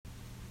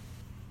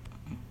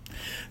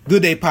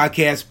Good day,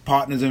 podcast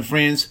partners and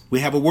friends.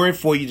 We have a word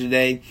for you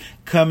today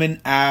coming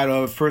out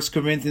of 1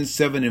 Corinthians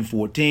 7 and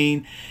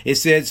 14. It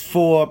says,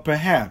 "For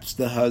perhaps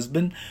the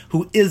husband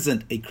who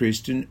isn't a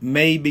Christian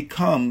may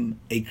become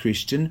a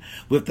Christian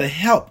with the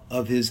help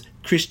of his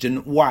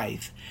Christian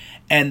wife.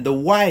 And the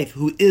wife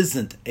who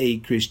isn't a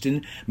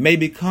Christian may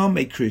become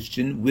a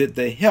Christian with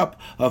the help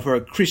of her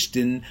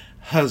Christian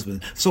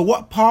husband." So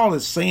what Paul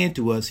is saying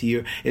to us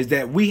here is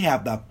that we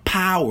have the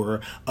power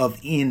of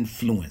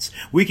influence.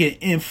 We can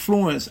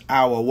influence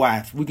our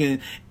wife. We can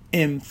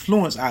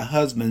influence our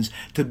husbands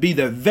to be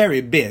the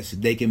very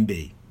best they can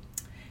be.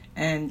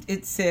 And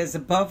it says,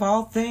 above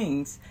all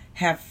things,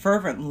 have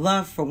fervent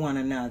love for one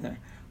another,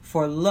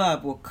 for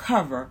love will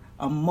cover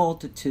a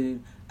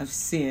multitude of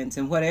sins.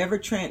 And whatever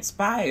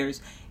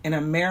transpires in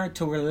a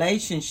marital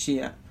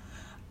relationship,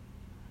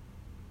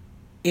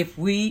 if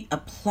we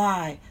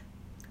apply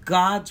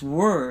God's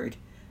word,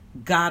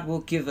 God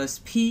will give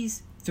us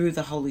peace through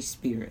the Holy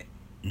Spirit.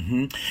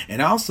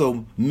 And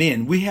also,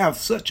 men, we have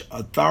such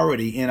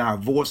authority in our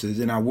voices,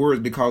 in our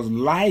words, because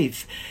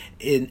life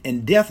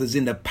and death is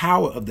in the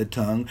power of the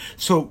tongue.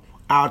 So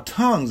our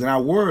tongues and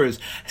our words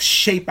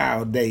shape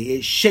our day.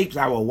 It shapes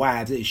our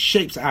wives. It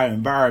shapes our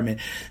environment.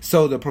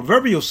 So the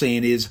proverbial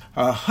saying is,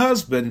 a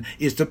husband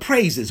is to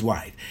praise his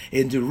wife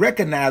and to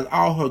recognize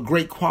all her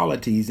great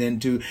qualities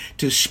and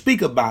to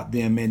speak about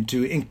them and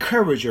to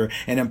encourage her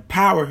and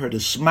empower her to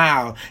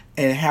smile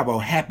and have a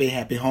happy,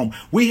 happy home.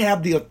 We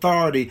have the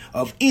authority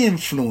of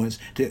influence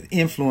to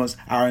influence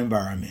our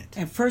environment.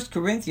 And 1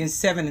 Corinthians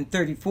 7 and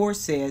 34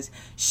 says,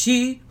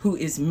 "She who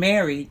is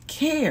married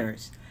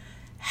cares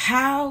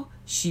how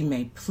she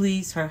may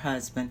please her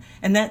husband."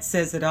 And that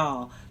says it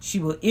all. She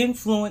will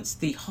influence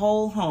the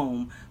whole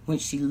home when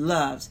she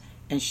loves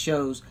and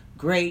shows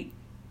great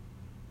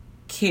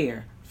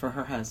care for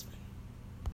her husband.